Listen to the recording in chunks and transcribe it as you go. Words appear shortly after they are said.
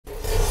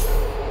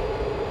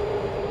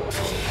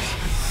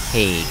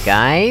Hey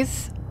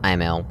guys, I'm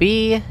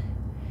LB,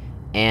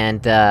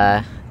 and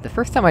the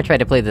first time I tried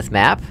to play this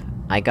map,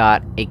 I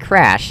got a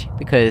crash,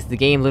 because the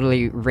game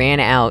literally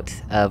ran out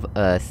of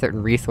a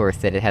certain resource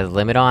that it has a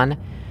limit on.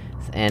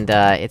 And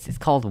it's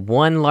called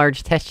One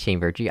Large Test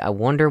Chamber. Gee, I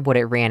wonder what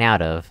it ran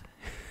out of.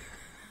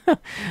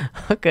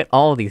 Look at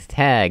all these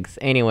tags.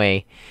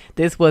 Anyway,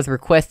 this was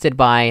requested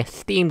by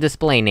Steam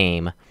Display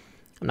Name.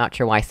 I'm not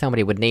sure why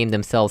somebody would name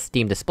themselves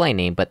Steam Display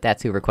Name, but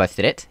that's who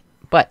requested it.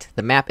 But,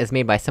 the map is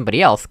made by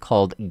somebody else,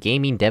 called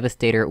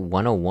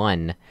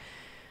GamingDevastator101.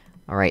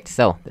 Alright,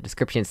 so, the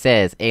description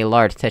says, a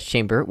large test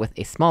chamber with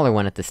a smaller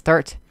one at the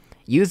start,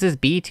 uses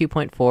B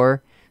 2.4,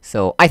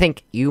 so I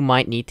think you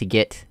might need to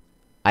get...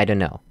 I don't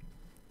know.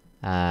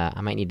 I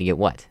might need to get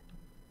what?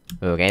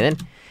 Okay then.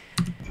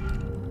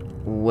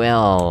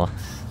 Well...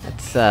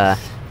 That's,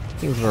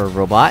 seems we're a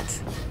robot.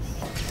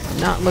 I'm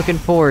not looking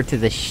forward to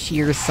the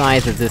sheer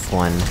size of this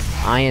one.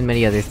 I and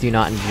many others do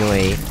not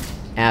enjoy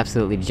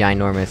absolutely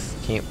ginormous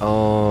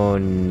oh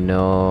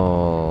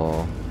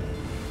no.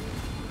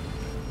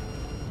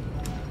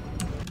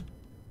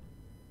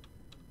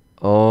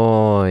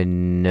 Oh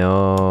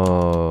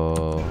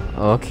no.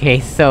 Okay,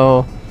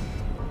 so...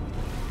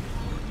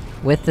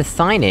 with the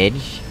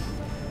signage...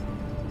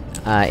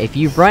 if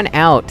you run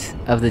out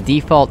of the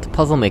default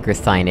Puzzle Maker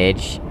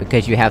signage,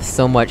 because you have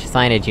so much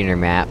signage in your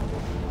map,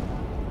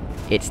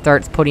 it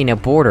starts putting a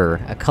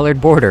border, a colored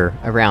border,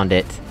 around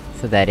it,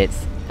 so that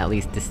it's at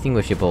least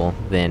distinguishable,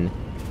 then...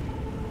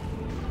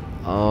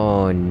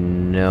 Oh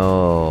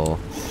no...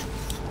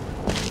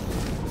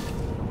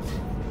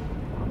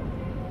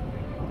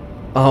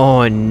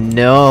 Oh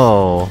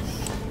no!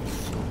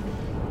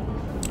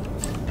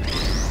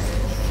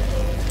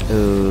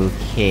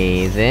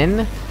 Okay,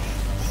 then...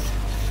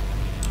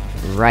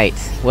 Right,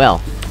 well...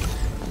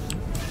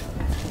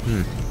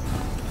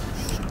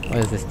 What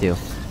does this do?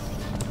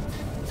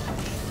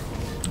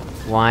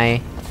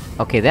 Why?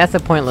 Okay, that's a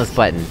pointless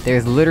button.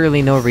 There's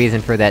literally no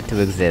reason for that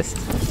to exist.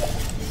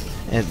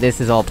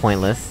 This is all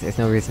pointless. There's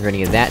no reason for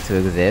any of that to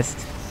exist.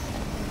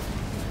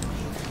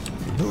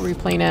 Who are we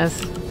playing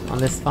as on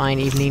this fine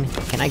evening?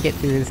 Can I get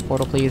through this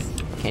portal, please?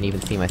 Can't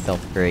even see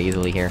myself very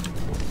easily here.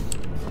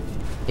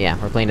 Yeah,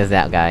 we're playing as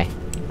that guy.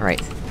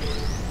 Alright.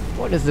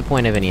 What is the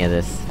point of any of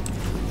this?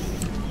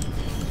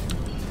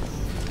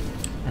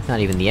 That's not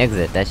even the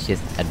exit, that's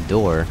just a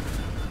door.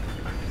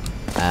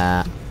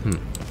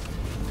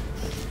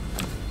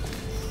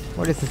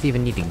 Where does this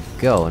even need to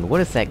go? And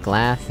what is that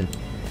glass and...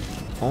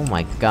 Oh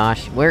my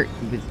gosh, where...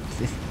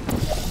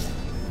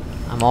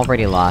 I'm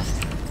already lost.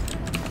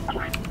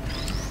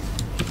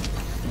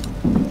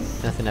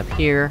 Nothing up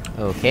here,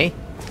 okay.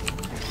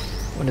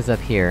 What is up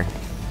here?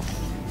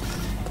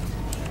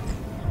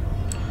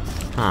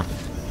 Huh.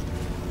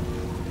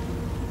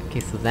 Okay,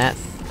 so that's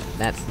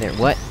there.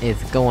 What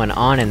is going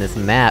on in this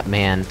map,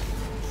 man?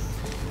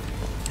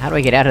 How do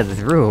I get out of this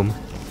room?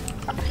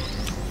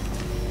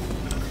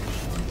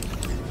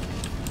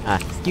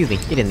 Excuse me,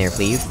 get in there,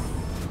 please.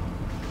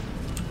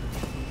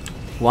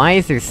 Why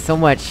is there so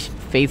much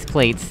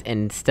faceplates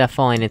and stuff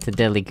falling into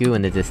deadly goo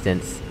in the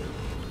distance?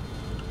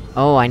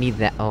 Oh, I need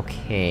that-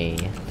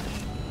 okay...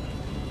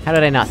 How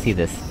did I not see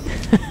this?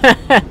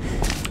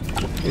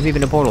 There's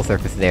even a portal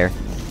surface there.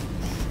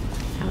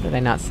 How did I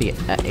not see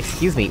it?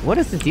 Excuse me, what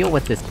is the deal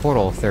with this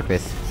portal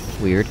surface?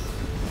 Weird.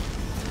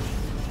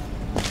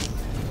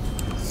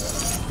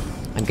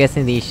 I'm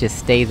guessing these just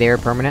stay there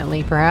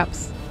permanently,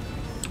 perhaps?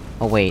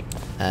 Oh wait,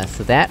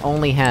 so that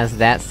only has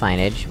that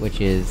signage,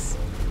 which is...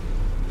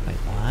 Wait,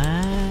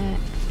 what?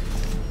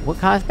 What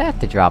caused that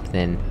to drop,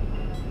 then?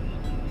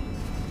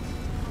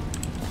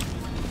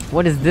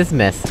 What is this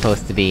mess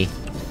supposed to be?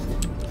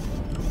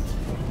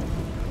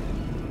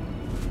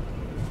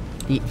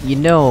 You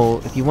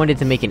know, if you wanted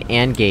to make an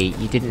AND gate,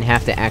 you didn't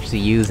have to actually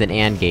use an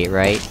AND gate,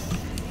 right?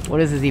 What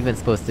is this even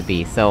supposed to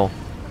be? So...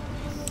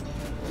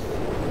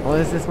 What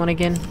is this one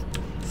again?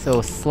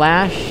 So,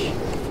 slash...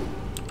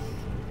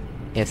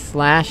 If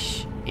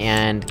slash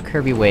and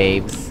Kirby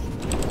waves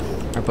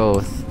are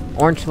both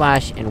orange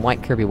slash and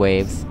white Kirby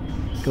waves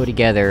go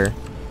together...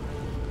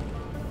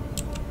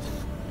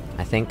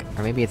 I think,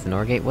 or maybe it's an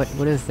OR gate?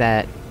 What is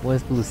that? What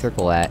is blue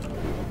circle at?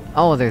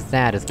 Oh, there's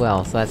that as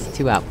well, so that's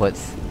two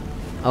outputs.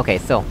 Okay,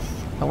 so,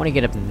 if I wanna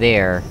get up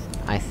there...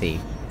 I see.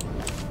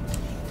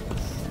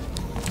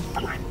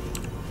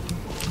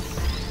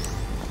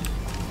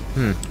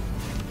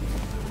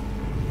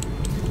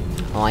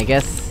 Well, I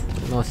guess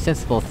the most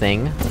sensible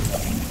thing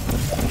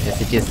is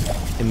to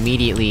just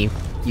immediately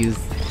use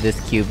this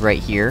cube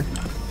right here.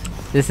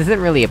 This isn't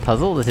really a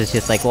puzzle, this is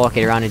just like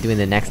walking around and doing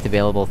the next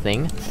available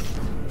thing.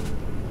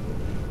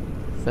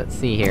 So let's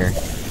see here.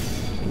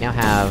 We now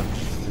have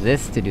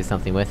this to do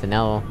something with, and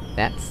now...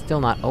 that's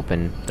still not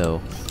open,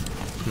 though.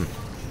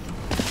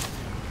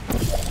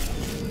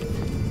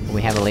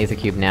 We have a laser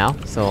cube now,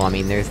 so I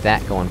mean, there's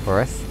that going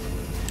for us.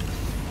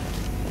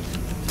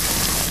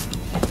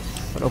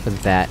 What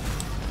opens that?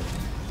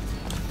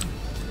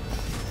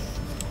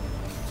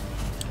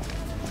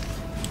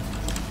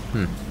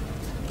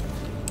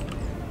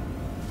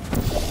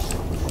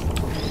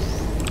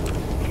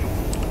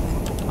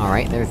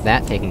 Alright, there's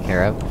that taken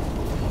care of.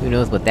 Who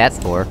knows what that's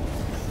for?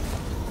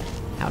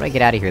 How do I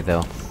get out of here,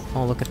 though?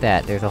 Oh, look at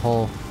that, there's a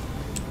whole...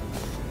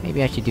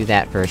 Maybe I should do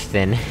that first,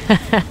 then.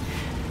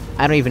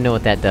 I don't even know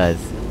what that does,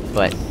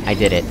 but I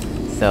did it,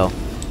 so...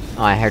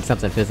 Oh, I heard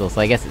something fizzle,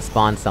 so I guess it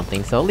spawned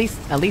something, so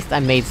at least I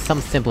made some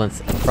semblance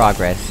of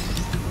progress.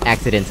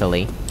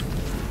 Accidentally.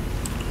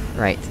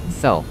 Right,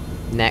 so...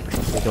 Next,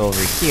 we go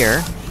over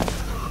here...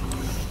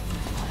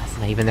 That's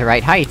not even the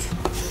right height!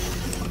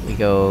 We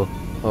go...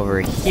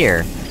 over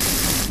here.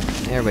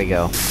 There we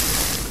go.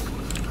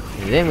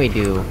 And then we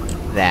do...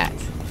 that.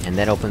 And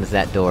that opens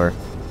that door.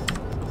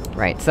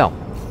 Right, so...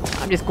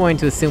 I'm just going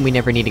to assume we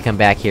never need to come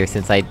back here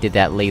since I did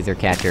that laser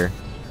catcher.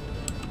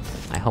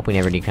 I hope we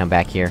never need to come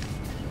back here.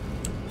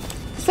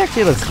 This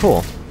actually looks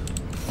cool.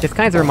 This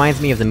kinda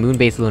reminds me of the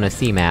Moon-based Luna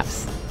Sea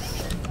maps.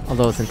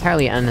 Although it's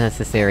entirely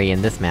unnecessary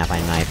in this map,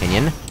 in my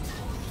opinion.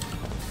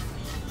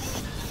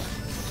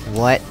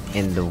 What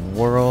in the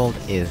world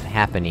is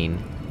happening?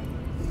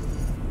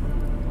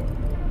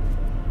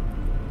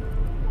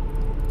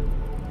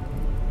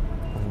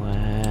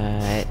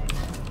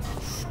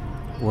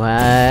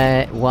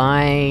 What?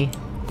 Why?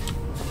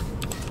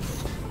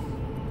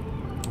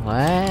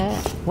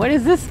 What? What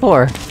is this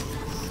for?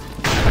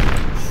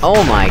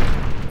 Oh my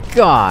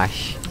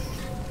gosh!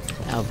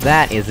 Now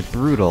that is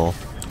brutal.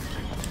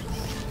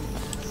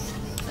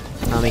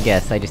 Let me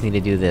guess, I just need to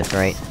do this,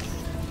 right?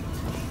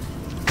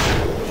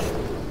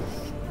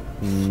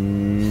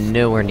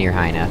 Nowhere near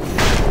high enough.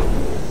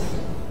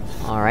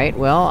 Alright,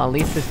 well, at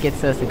least this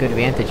gets us a good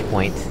vantage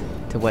point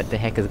to what the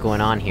heck is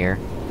going on here.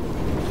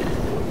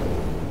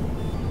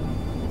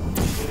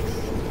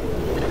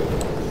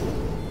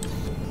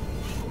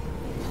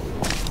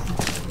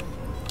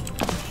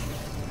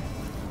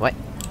 What?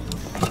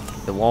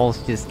 The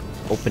walls just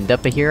opened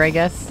up here, I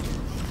guess?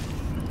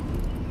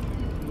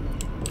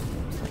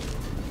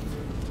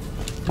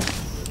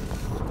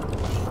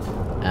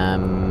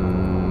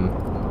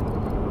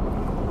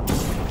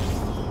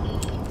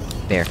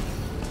 There.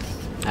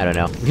 I don't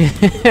know.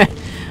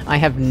 I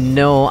have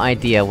no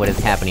idea what is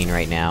happening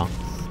right now.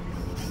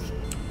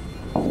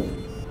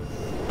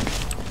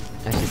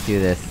 Let's just do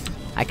this.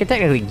 I could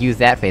technically use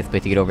that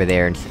faceplate to get over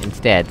there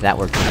instead, that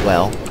works as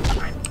well.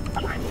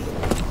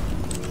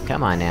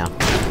 Come on now.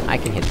 I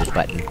can hit this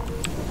button.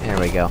 There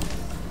we go.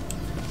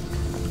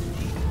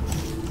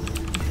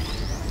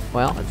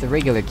 Well, it's a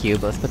regular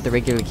cube, let's put the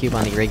regular cube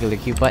on the irregular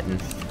cube button.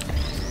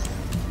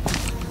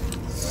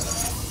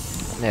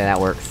 There, that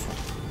works.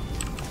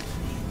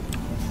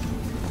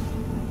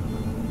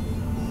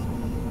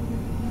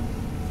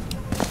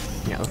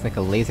 Yeah, it looks like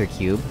a laser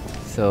cube.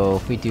 So,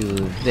 if we do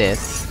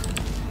this...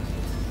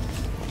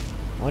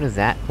 What is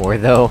that for,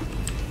 though?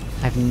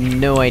 I have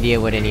no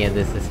idea what any of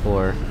this is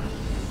for.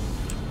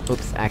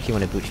 Oops, I actually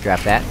want to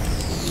bootstrap that.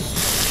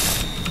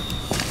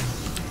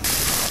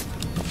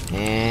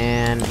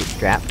 And...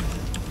 bootstrap.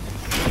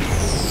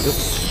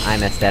 Oops, I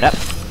messed that up.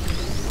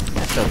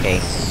 That's okay.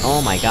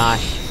 Oh my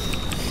gosh.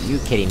 Are you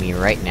kidding me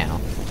right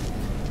now?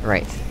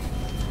 Right.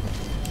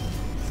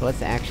 So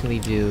let's actually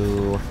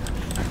do...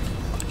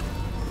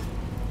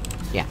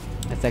 Yeah,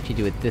 let's actually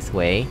do it this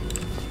way.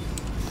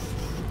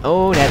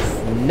 Oh,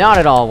 that's not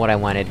at all what I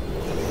wanted!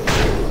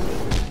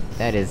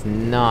 That is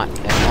not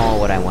at all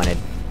what I wanted.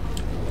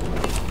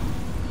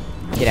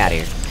 Get out of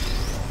here.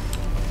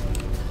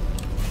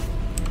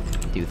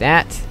 Do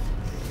that.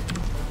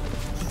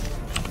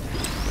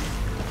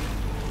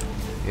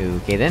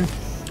 Okay then.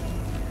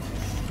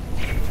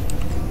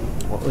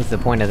 What was the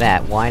point of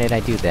that? Why did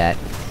I do that?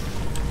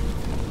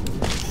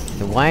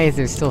 And why is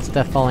there still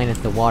stuff falling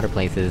into the water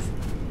places?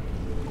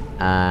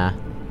 Why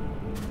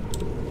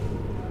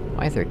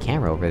is there a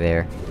camera over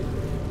there?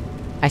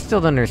 I still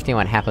don't understand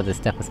what half of this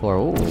stuff is for.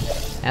 Ooh,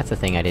 that's a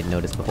thing I didn't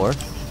notice before.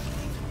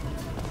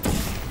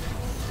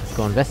 Let's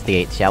go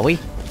investigate, shall we?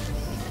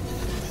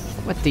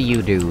 What do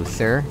you do,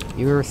 sir?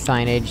 Your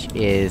signage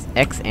is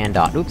X and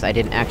dot. Oops, I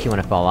didn't actually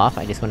want to fall off,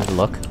 I just wanted to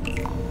look.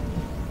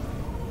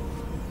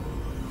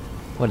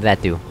 What did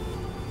that do?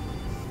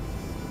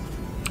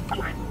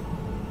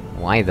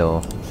 Why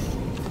though?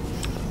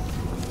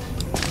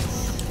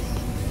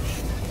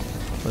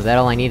 Was that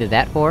all I needed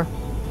that for?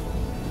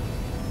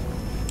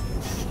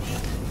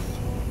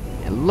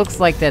 It looks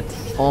like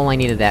that's all I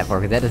needed that for,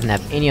 because that doesn't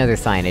have any other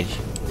signage.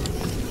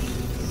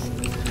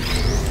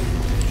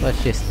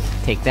 Let's just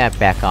take that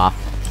back off.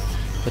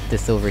 Put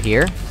this over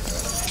here.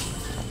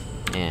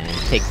 And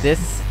take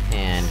this,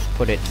 and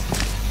put it...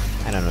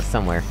 I don't know,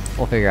 somewhere.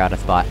 We'll figure out a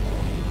spot.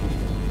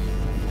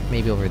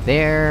 Maybe over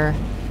there...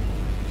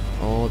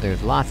 Oh,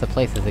 there's lots of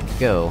places it could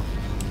go.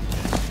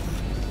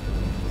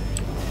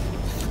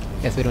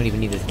 Guess we don't even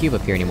need this cube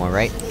up here anymore,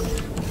 right? I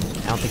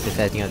don't think this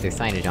has any other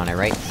signage on it,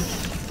 right?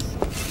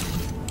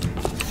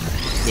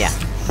 Yeah.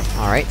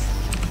 Alright.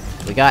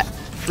 We got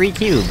 3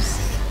 cubes!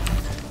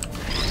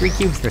 3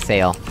 cubes for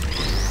sale.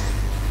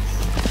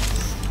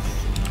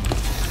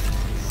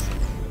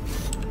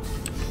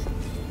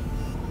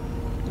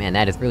 Man,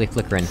 that is really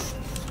flickering.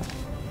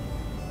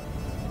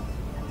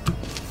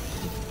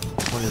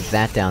 What is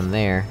that down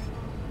there?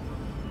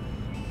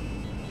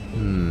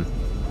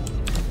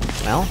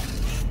 Well...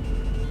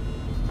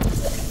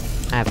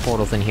 I have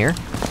portals in here.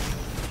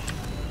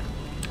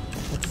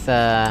 Let's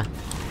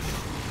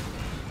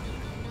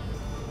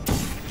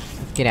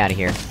get out of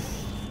here.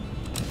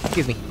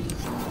 Excuse me.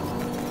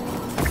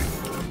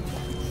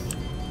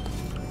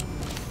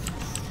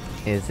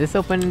 Is this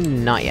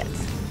open? Not yet.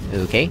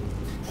 Okay.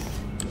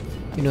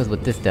 Who knows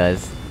what this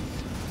does?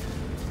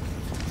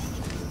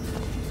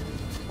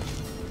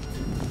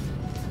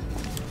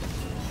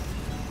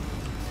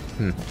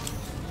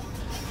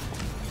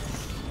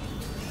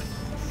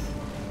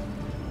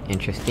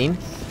 Interesting.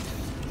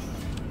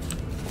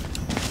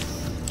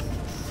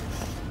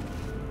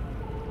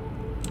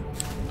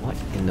 What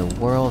in the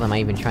world am I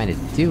even trying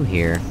to do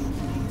here?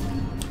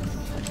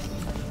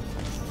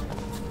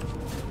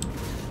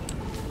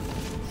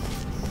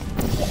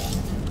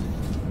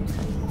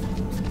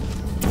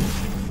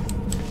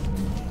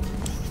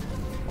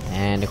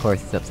 And of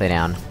course it's upside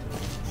down.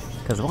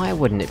 'Cause why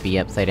wouldn't it be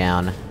upside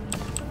down?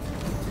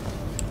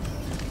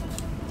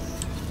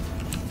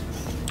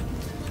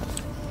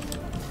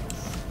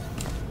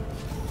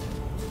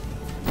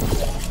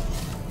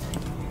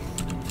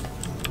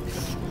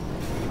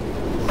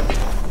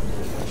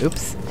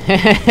 Oops.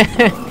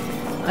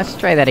 Let's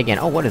try that again.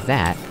 Oh, what is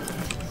that?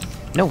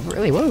 No,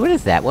 really, what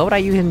is that? What would I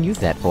even use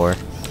that for?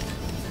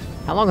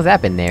 How long has that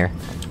been there?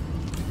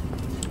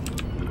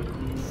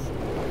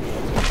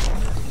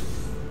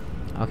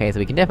 Okay, so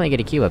we can definitely get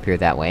a cube up here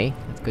that way.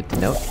 That's good to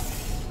note.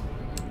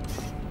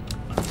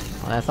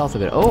 Well, that's also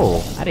good-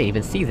 oh! I didn't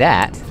even see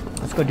that!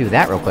 Let's go do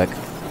that real quick.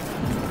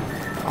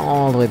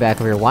 All the way back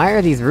over here. Why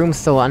are these rooms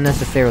so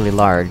unnecessarily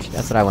large?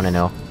 That's what I wanna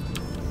know.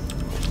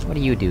 What do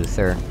you do,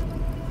 sir?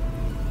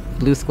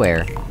 Blue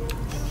square.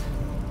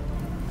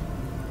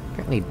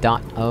 Apparently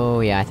dot- oh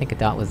yeah, I think a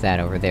dot was that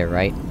over there,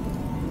 right?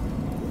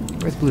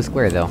 Where's blue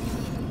square, though?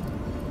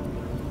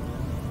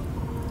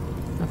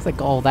 Looks like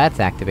all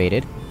that's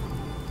activated.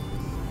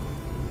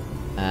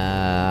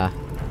 Huh.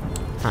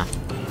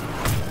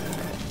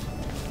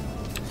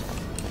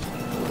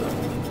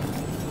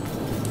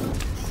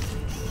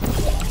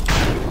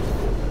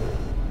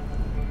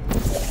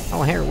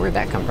 Oh, here, where'd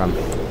that come from?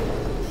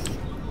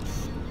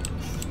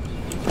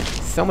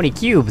 So many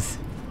cubes!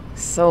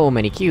 So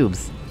many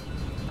cubes!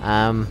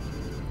 Oh,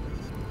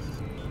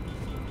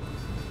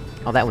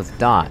 that was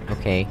dot,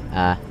 okay,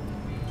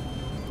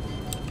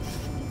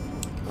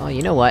 well,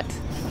 you know what?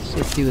 Let's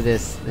just do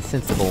this the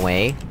sensible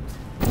way.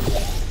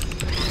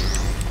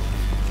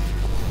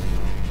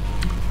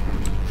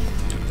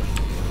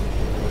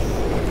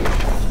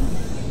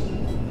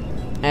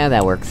 Yeah,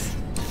 that works.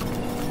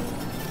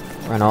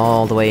 Run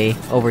all the way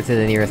over to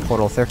the nearest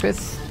portal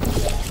surface.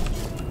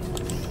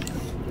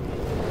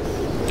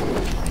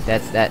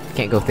 That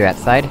can't go through that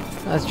side.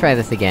 Let's try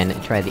this again,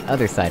 and try the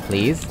other side,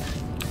 please.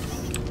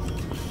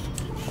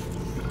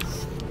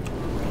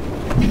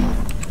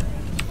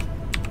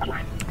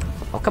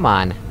 Oh, come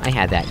on! I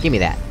had that, give me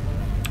that!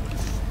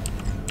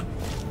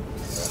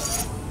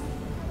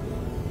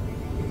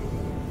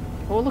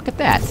 Oh, look at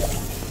that!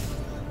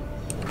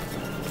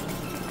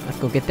 Let's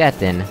go get that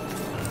then.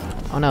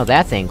 Oh no,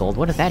 that's angled.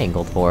 What is that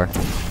angled for?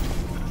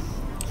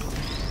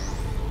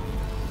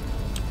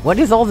 What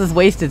is all this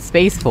wasted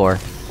space for?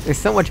 There's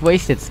so much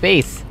wasted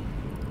space!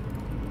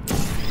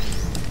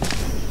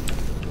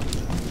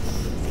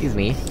 Excuse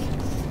me.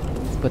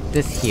 Let's put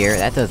this here,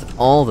 that does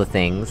all the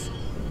things.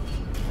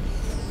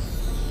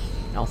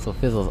 It also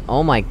fizzles.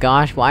 Oh my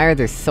gosh, why are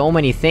there so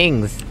many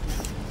things?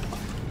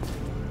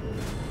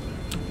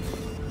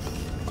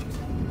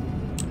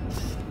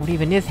 What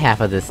even is half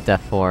of this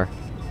stuff for?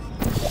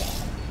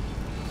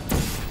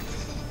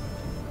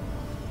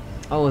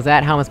 Oh, is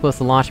that how I'm supposed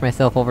to launch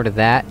myself over to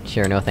that?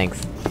 Sure, no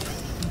thanks.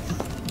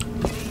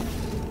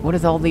 What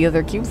is all the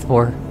other cubes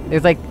for?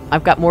 There's like,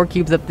 I've got more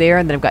cubes up there,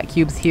 and then I've got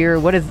cubes here,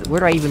 where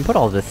do I even put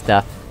all this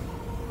stuff?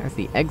 There's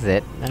the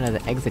exit. None of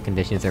the exit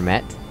conditions are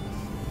met.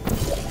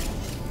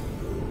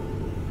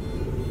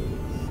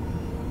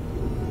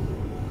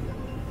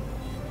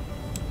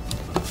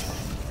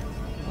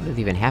 What is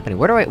even happening?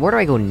 Where do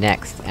I go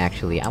next,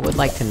 actually? I would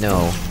like to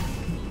know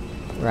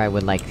where I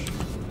would like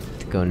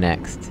to go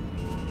next.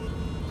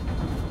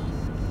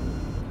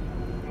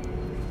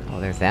 Oh,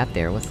 there's that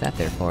there. What's that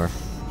there for?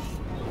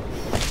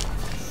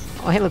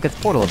 Oh hey look, it's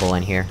portalable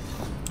in here.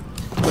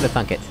 Who would've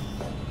thunk it?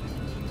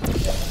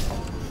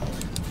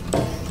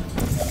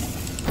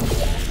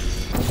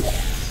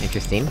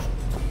 Interesting.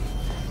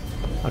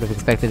 I would've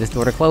expected this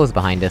door to close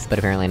behind us, but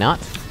apparently not.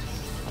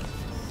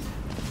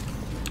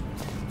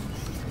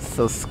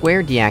 So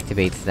square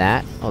deactivates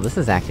that. Oh, this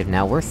is active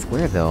now. Where's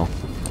square, though?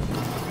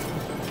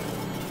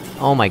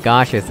 Oh my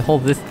gosh, there's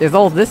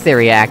all this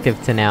area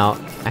active to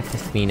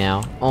me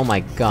now. Oh my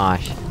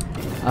gosh.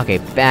 Okay,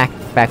 back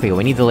we go.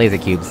 We need the laser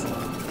cubes.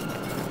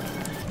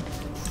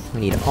 We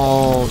need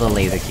all the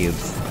laser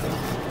cubes.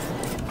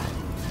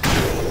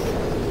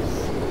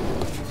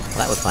 Well,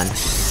 that was fun.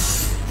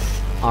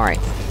 Alright.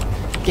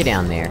 Get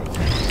down there.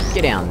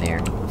 Get down there.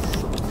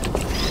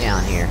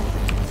 Down here.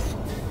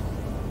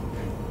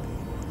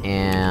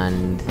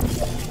 And...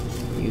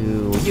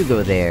 You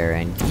go there,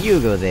 and you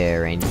go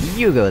there, and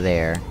you go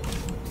there.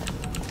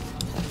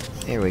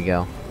 There we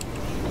go.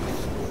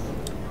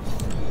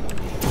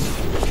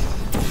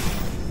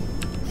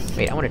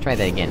 Wait, I wanna try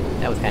that again.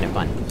 That was kinda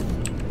fun.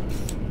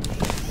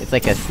 It's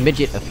like a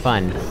smidget of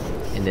fun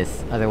in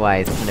this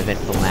otherwise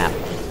uneventful map.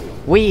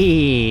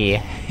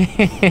 Whee!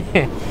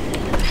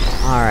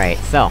 Alright,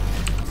 so...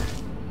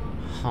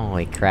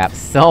 Holy crap,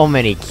 so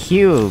many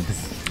cubes!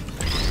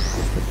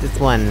 Let's put this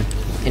one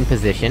in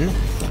position.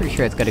 Pretty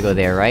sure it's gotta go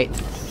there, right?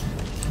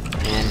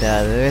 And,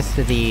 the rest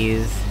of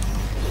these...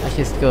 Let's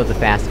just go the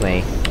fast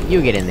way.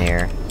 You get in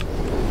there.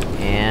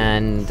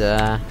 And,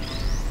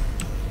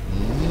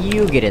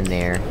 you get in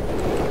there.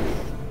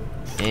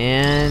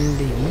 And...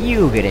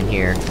 you get in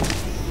here.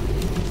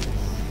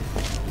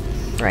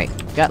 Right,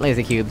 got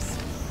laser cubes.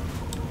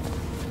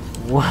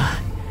 What?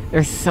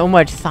 There's so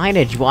much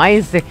signage, why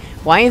is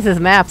this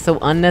map so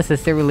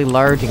unnecessarily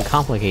large and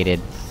complicated?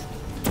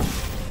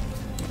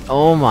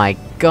 Oh my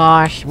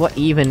gosh, what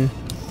even?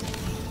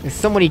 There's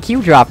so many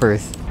cube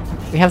droppers!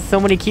 We have so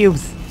many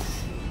cubes!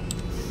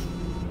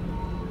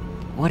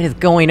 What is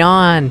going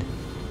on?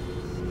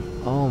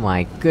 Oh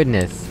my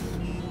goodness.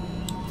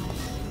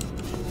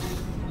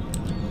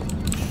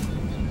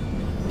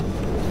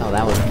 Oh,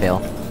 that was a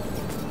fail.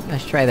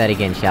 Let's try that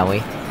again, shall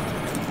we?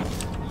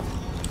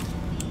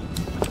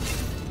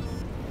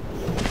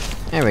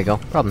 There we go,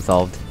 problem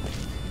solved.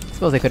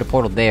 Suppose I could've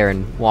portaled there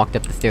and walked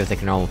up the stairs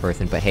like a normal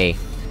person, but hey.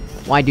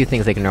 Why do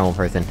things like a normal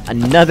person?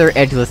 Another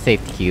edgeless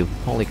safety cube!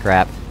 Holy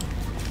crap.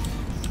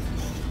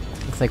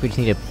 Looks like we just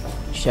need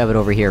to shove it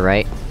over here,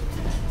 right?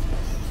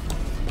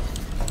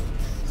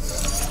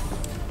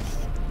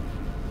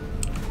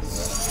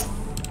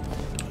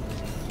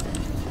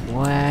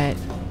 What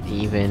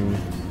even...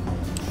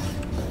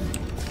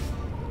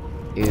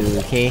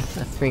 Okay,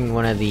 let's bring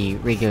one of the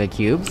regular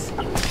cubes.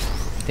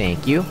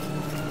 Thank you.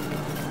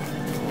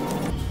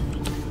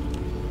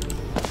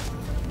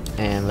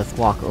 And let's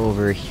walk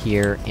over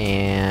here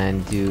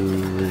and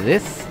do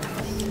this.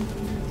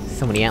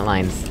 So many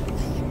antlines.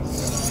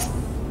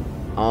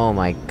 Oh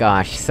my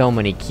gosh, so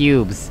many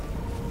cubes!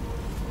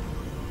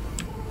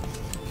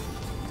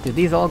 Do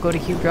these all go to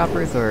cube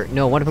droppers, or...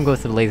 No, one of them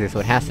goes to the laser, so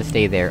it has to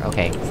stay there.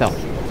 Okay, so...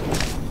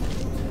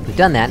 we've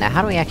done that, now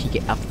how do we actually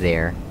get up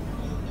there?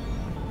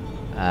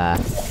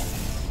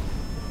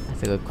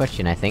 That's a good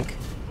question, I think.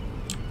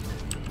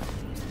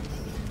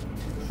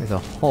 There's a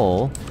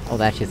hole. Oh,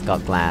 that's just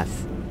got glass.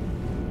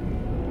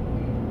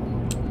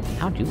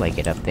 How do I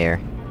get up there?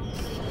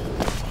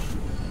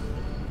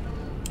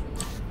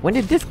 When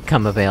did this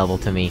come available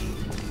to me?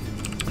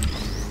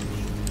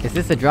 Is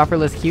this a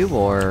dropperless cube,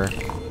 or...?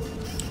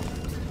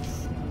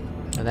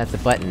 Oh, that's a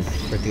button.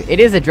 It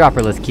is a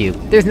dropperless cube!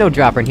 There's no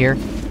dropper in here!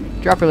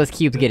 Dropperless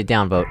cubes get a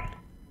downvote.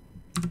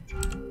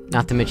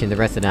 Not to mention the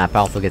rest of the map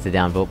also gets a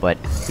downvote, but,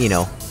 you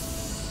know.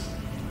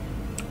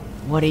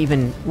 What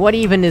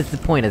even is the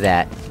point of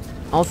that?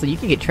 Also, you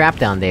can get trapped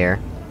down there.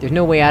 There's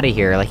no way out of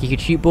here, like, you could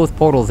shoot both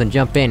portals and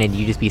jump in and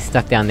you just be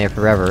stuck down there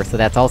forever, so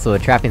that's also a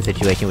trapping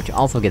situation, which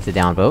also gets a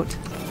downvote.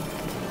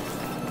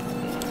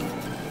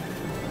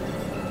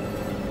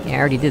 Yeah, I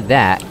already did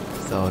that,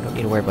 so don't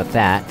need to worry about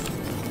that.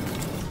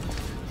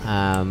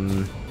 How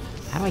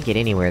do I get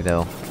anywhere,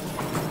 though?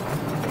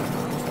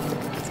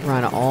 Let's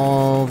run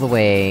all the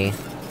way...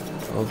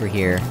 over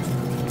here.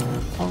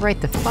 Oh,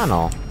 right, the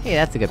funnel! Hey,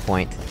 that's a good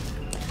point.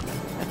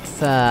 Let's,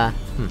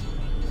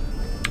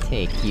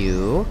 take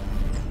you...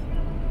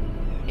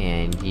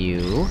 and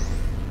you...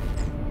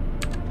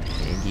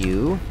 and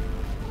you...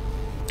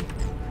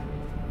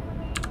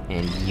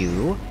 and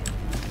you...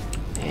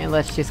 and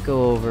let's just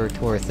go over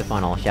towards the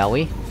funnel, shall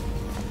we?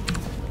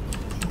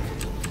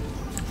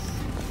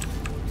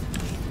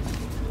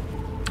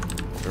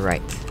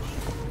 Right.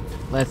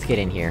 Let's get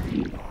in here.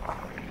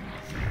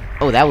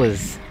 Oh, that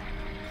was...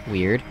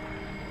 weird.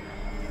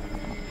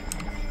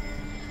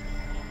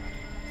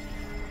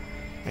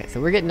 Alright, so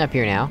we're getting up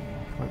here now.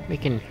 We're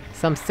making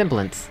some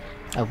semblance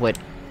of what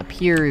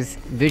appears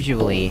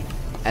visually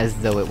as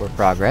though it were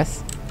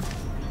progress.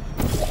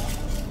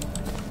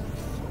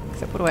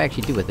 Except what do I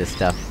actually do with this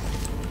stuff?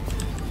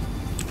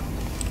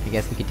 I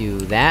guess we could do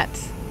that.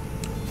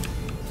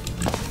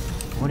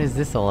 What is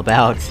this all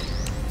about?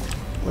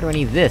 What do I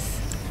need this?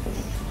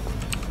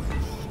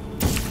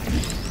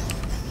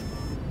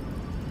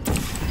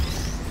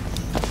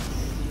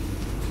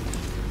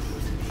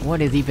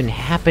 What is even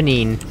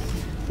happening?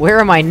 Where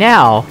am I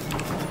now?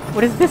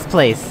 What is this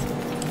place?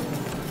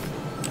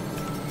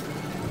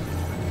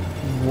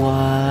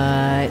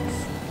 What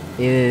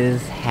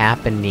is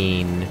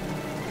happening?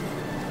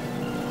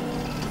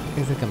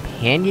 There's a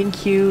companion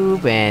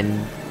cube,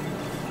 and...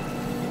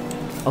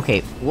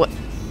 okay, what...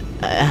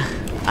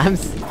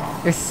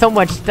 there's so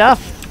much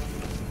stuff!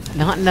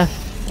 Not enough...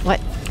 what?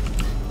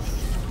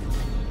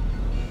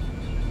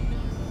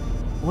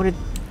 What did...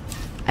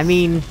 I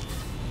mean...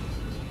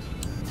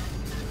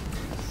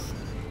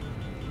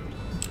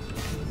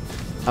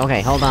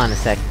 okay, hold on a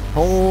sec.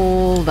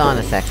 Hold on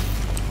a sec.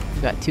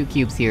 We've got two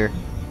cubes here.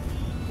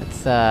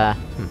 Let's,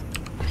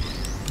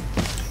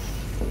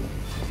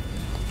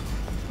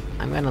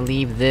 I'm gonna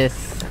leave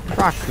this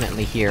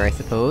approximately here, I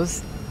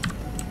suppose.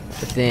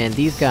 But then,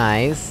 these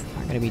guys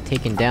are gonna be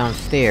taken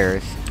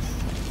downstairs.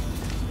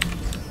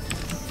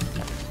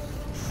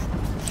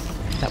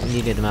 Thought we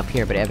needed them up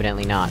here, but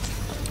evidently not.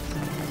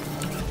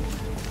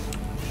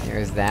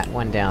 There's that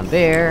one down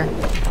there.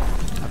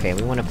 Okay,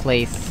 we wanna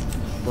place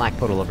black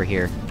portal over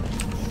here.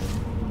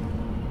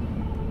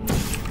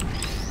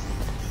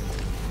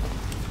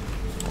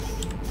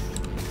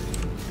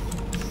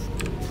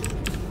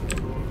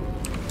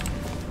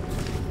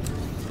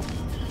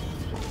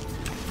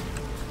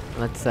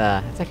 Let's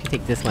actually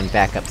take this one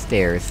back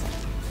upstairs.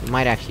 We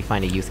might actually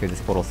find a use for this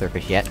portal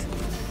surface yet.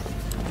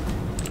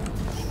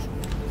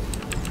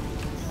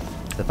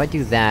 So if I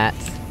do that,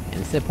 and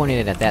instead of pointing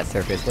it at that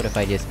surface, what if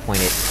I just point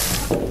it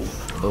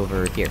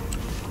over here?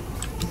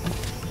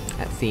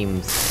 That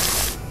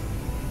seems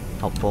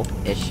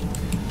helpful-ish.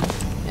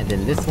 And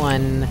then this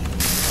one...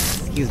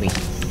 excuse me.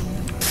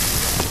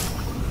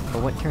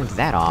 But what turns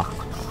that off?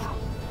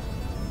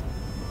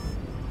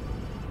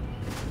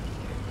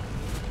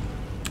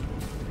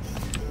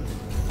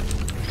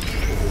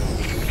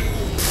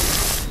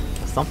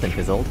 Something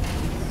fizzled.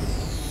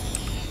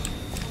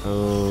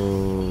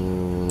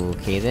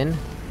 Okay then.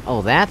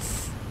 Oh,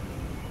 that's...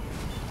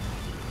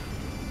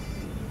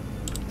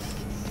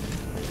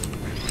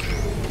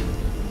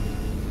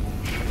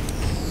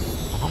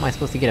 how am I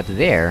supposed to get up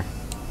there?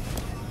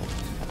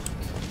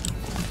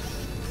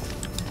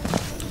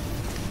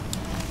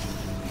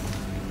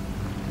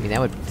 I mean, that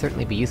would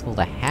certainly be useful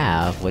to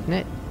have, wouldn't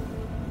it?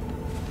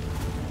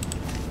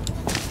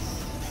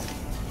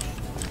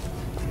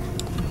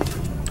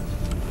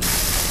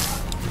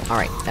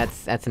 Alright,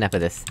 that's enough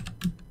of this.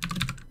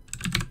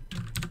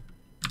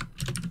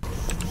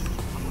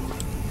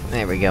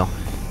 There we go.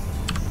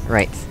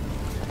 Right.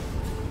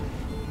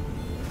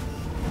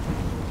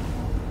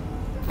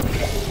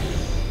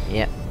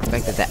 Yep,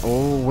 expected that-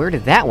 oh, where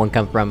did that one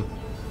come from?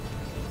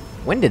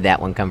 When did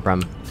that one come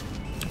from?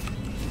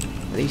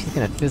 Are they just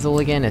gonna fizzle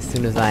again as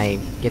soon as I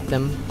get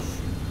them?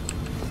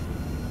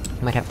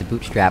 I might have to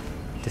bootstrap,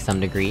 to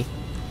some degree.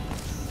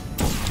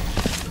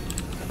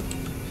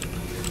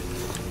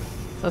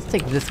 So let's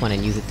take this one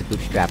and use it to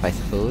bootstrap, I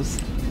suppose.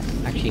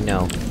 Actually,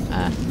 no.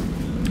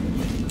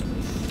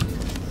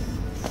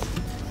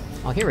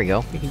 Oh, here we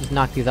go. We can just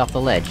knock these off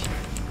the ledge.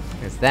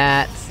 There's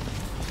that.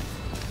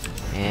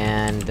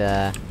 And,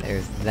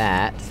 there's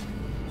that.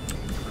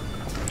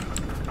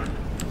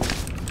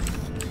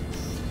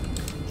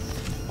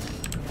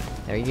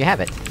 There you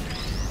have it.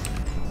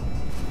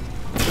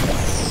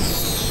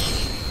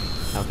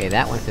 Okay,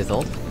 that one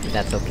fizzled.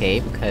 That's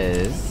okay,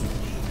 because...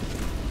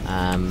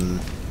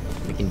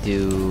 we can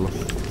do...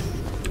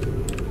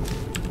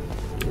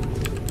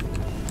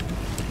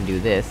 we can do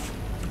this.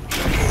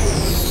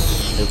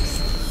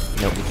 Oops.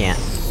 Nope, we can't.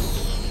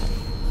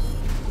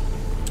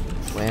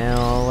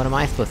 Well, what am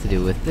I supposed to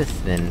do with this,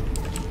 then?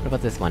 What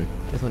about this one?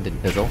 This one didn't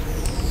fizzle.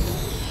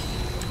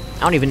 I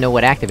don't even know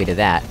what activated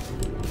that.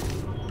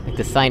 Like,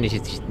 the signage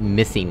is just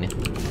missing,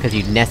 because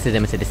you nested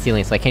them into the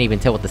ceiling, so I can't even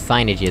tell what the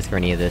signage is for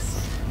any of this.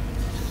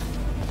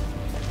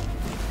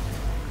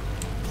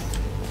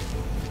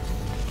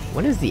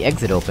 When is the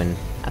exit open?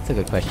 That's a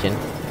good question.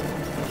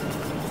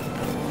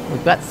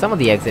 We've got some of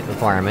the exit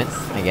requirements,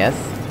 I guess.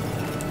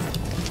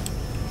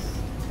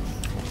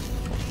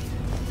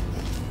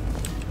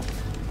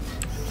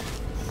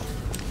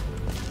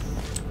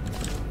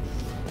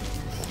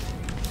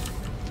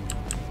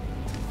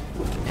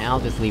 Now I'll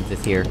just leave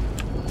this here.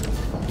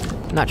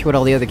 I'm not sure what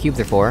all the other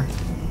cubes are for.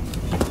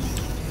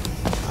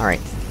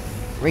 Alright.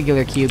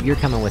 Regular cube, you're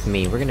coming with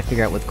me. We're gonna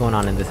figure out what's going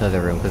on in this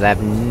other room, because I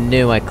have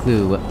no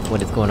clue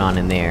what is going on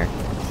in there.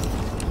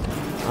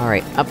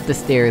 Alright, up the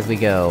stairs we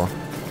go.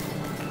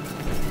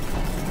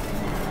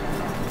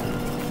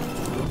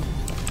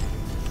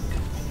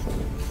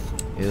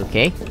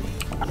 Okay.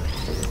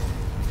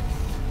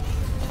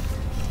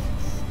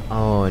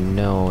 Oh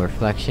no,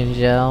 reflection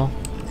gel?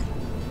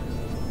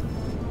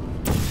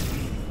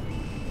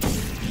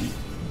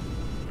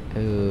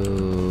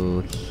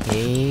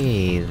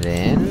 Okay,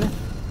 then...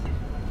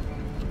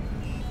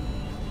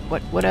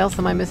 What else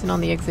am I missing on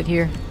the exit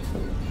here?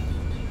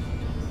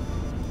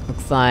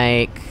 Looks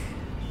like...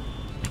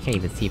 I can't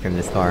even see from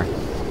this far.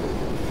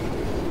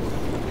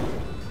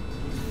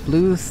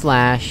 Blue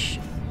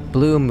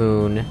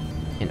moon,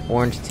 and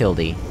orange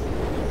tilde.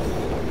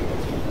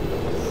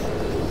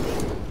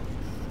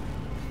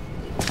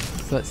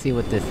 So let's see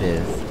what this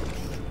is.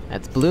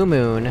 That's blue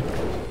moon.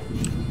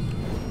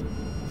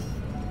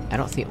 I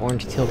don't see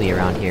orange tilde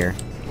around here.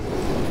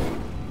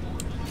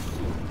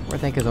 Where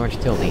the heck is orange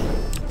tilde?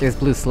 There's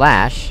blue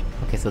slash.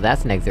 Okay, so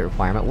that's an exit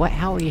requirement. What?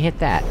 How will you hit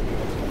that?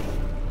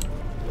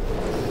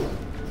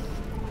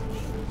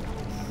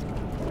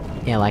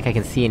 Yeah, like I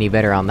can see any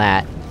better on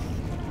that.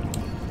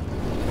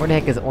 Where the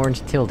heck is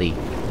orange tilde?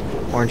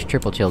 Orange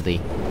triple tilde.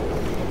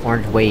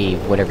 Orange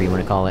wave, whatever you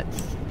wanna call it.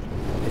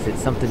 Is it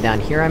something down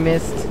here I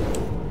missed?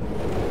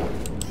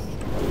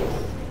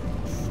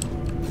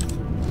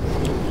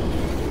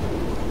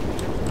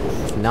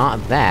 It's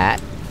not that.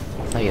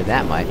 I'll tell you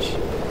that much.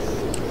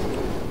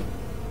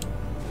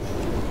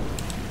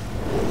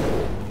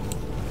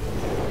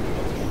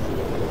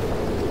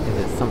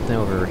 something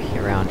over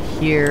around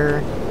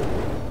here.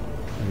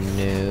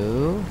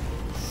 No.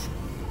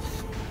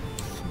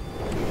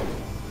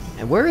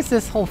 And where is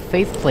this whole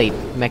faceplate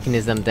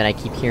mechanism that I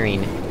keep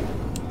hearing?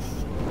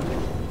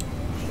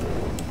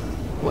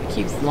 What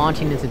keeps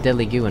launching into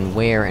deadly goo, and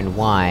where, and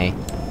why?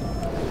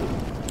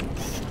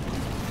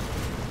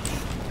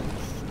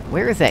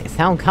 Where is that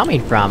sound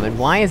coming from, and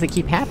why does it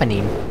keep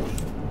happening?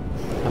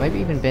 Have I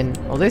even been—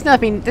 oh, there's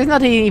nothing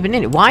even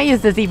in it! Why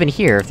is this even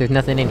here, if there's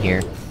nothing in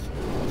here?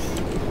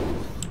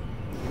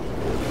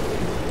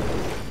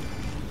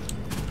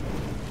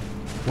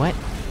 What?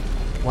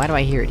 Why do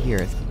I hear it here?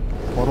 It's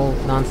portal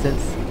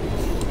nonsense?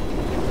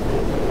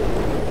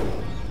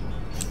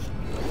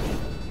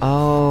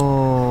 Oh.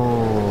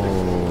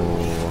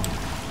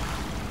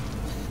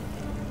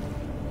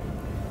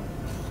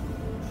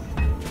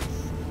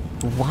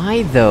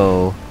 Why,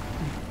 though?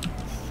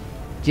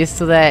 Just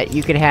so that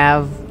you could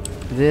have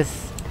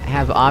this—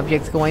 have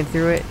objects going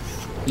through it?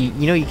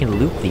 You know you can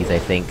loop these, I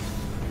think.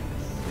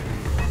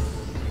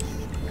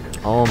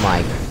 Oh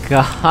my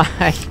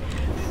gosh!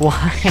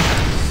 Why?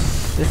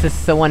 This is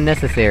so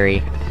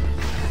unnecessary.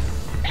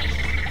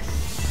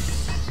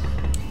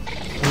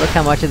 Look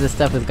how much of this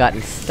stuff has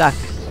gotten stuck.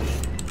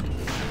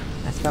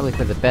 That's probably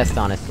for the best,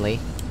 honestly.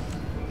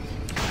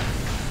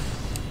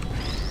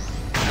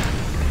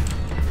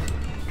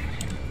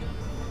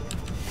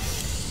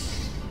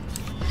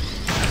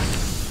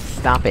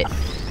 Stop it.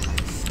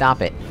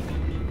 Stop it.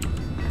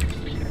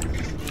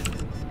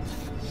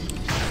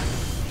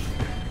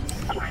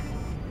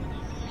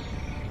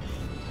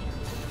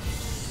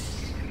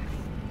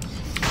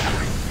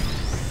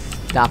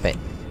 Stop it.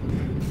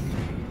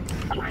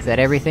 Is that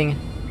everything?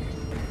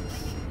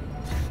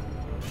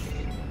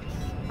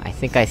 I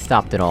think I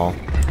stopped it all.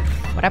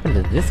 What happened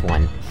to this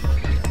one?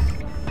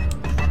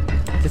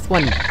 This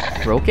one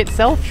broke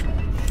itself?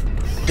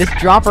 This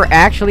dropper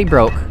actually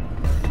broke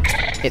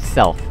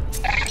itself.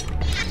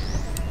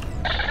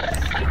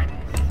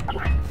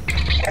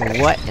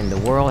 What in the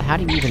world? How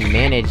do you even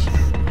manage—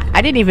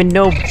 I didn't even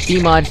know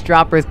B-Mod's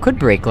droppers could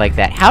break like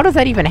that. How does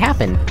that even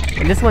happen?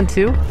 And this one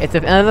too? It's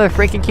another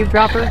Franken-Cube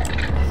dropper?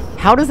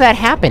 How does that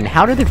happen?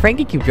 How do the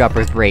Franken-Cube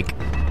droppers break?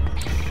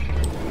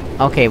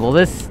 Okay, well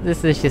this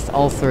is just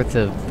all sorts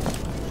of—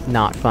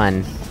 not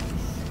fun.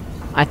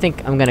 I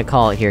think I'm gonna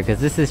call it here, cause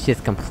this is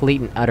just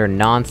complete and utter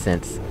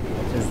nonsense.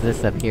 Is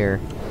this up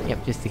here?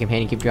 Yep, just the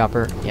companion cube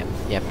dropper. Yep.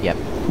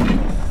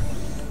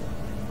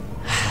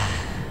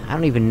 I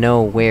don't even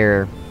know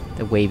where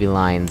the wavy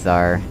lines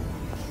are.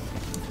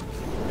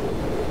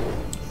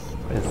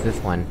 What is this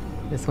one?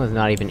 This one's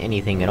not even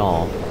anything at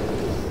all.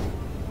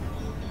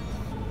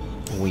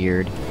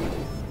 Weird.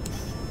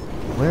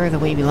 Where are the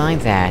wavy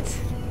lines at?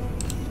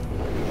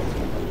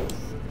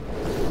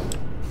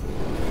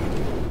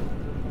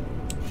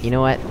 You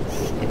know what?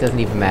 It doesn't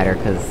even matter,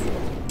 cause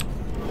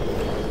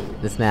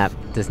this map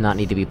does not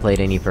need to be played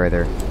any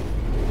further.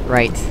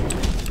 Right.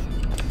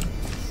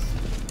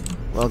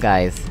 Well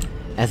guys,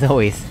 as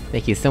always,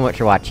 thank you so much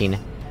for watching.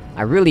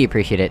 I really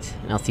appreciate it,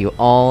 and I'll see you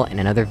all in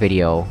another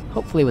video,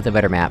 hopefully with a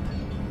better map.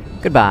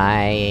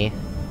 Goodbye!